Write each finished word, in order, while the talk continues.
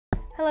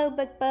Hello,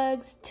 book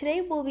bugs. Today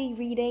we'll be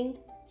reading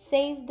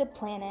Save the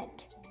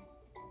Planet.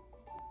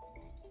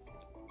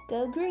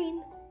 Go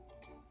green.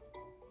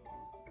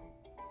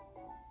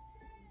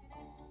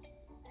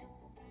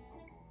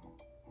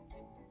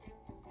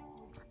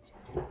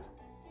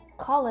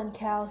 Colin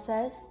Cow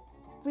says,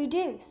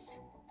 reduce,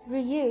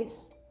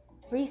 reuse,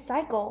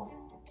 recycle.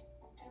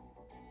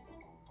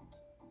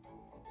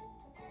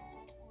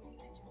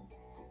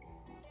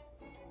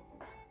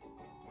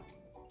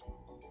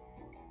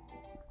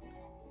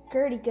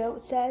 Gertie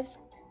Goat says,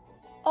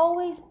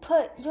 always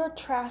put your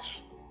trash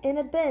in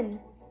a bin.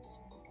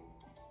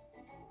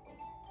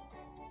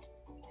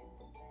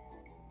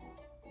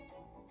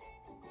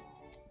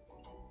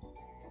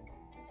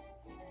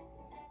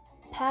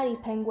 Patty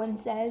Penguin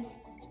says,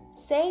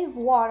 save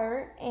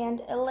water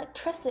and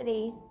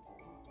electricity.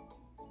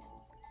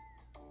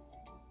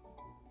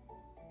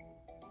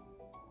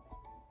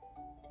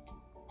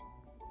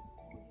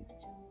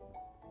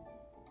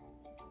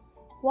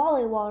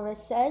 Wally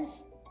Walrus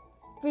says,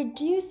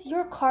 reduce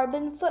your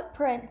carbon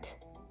footprint.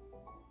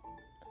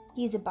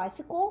 Use a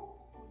bicycle,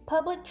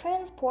 public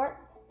transport,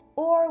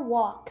 or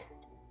walk.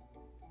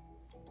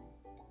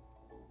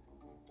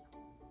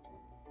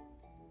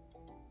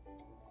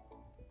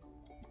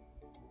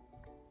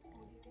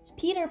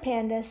 Peter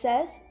Panda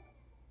says,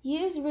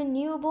 use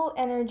renewable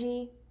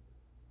energy.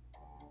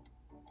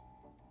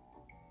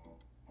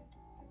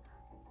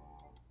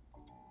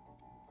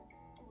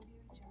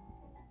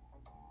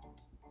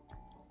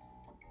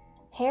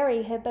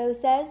 Harry Hippo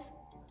says,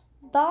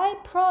 buy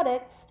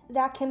products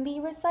that can be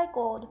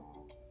recycled.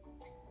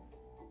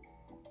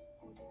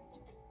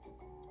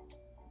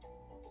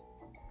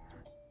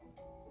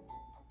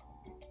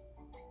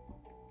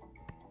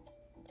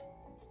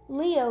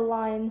 Leo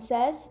Lion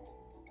says,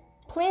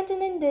 plant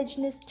an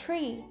indigenous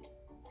tree.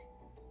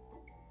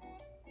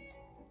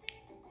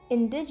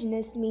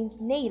 Indigenous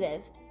means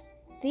native.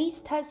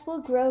 These types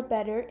will grow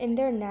better in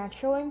their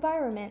natural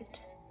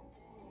environment.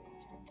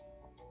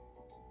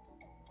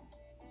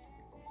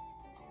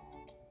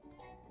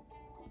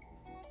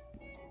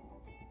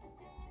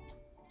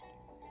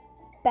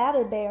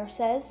 Baba Bear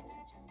says,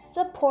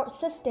 support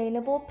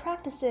sustainable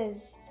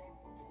practices.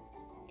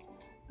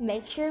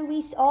 Make sure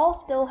we all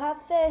still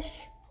have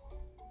fish.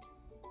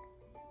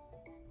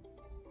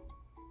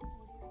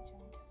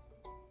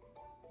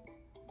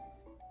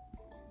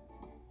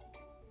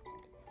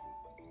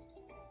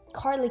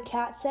 Carly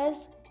Cat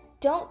says,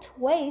 don't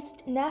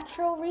waste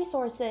natural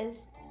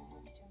resources.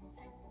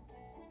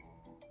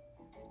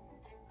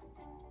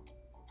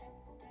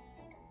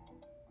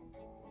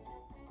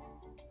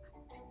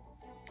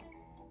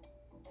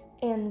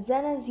 And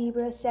Zena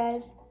Zebra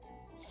says,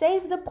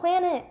 save the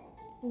planet.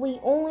 We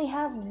only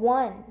have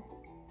one.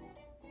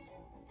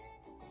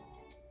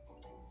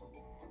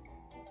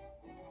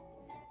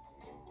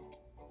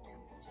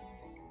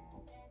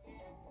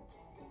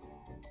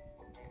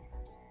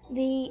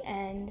 The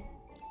end.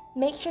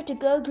 Make sure to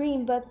go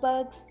green, book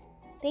bugs.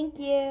 Thank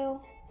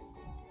you.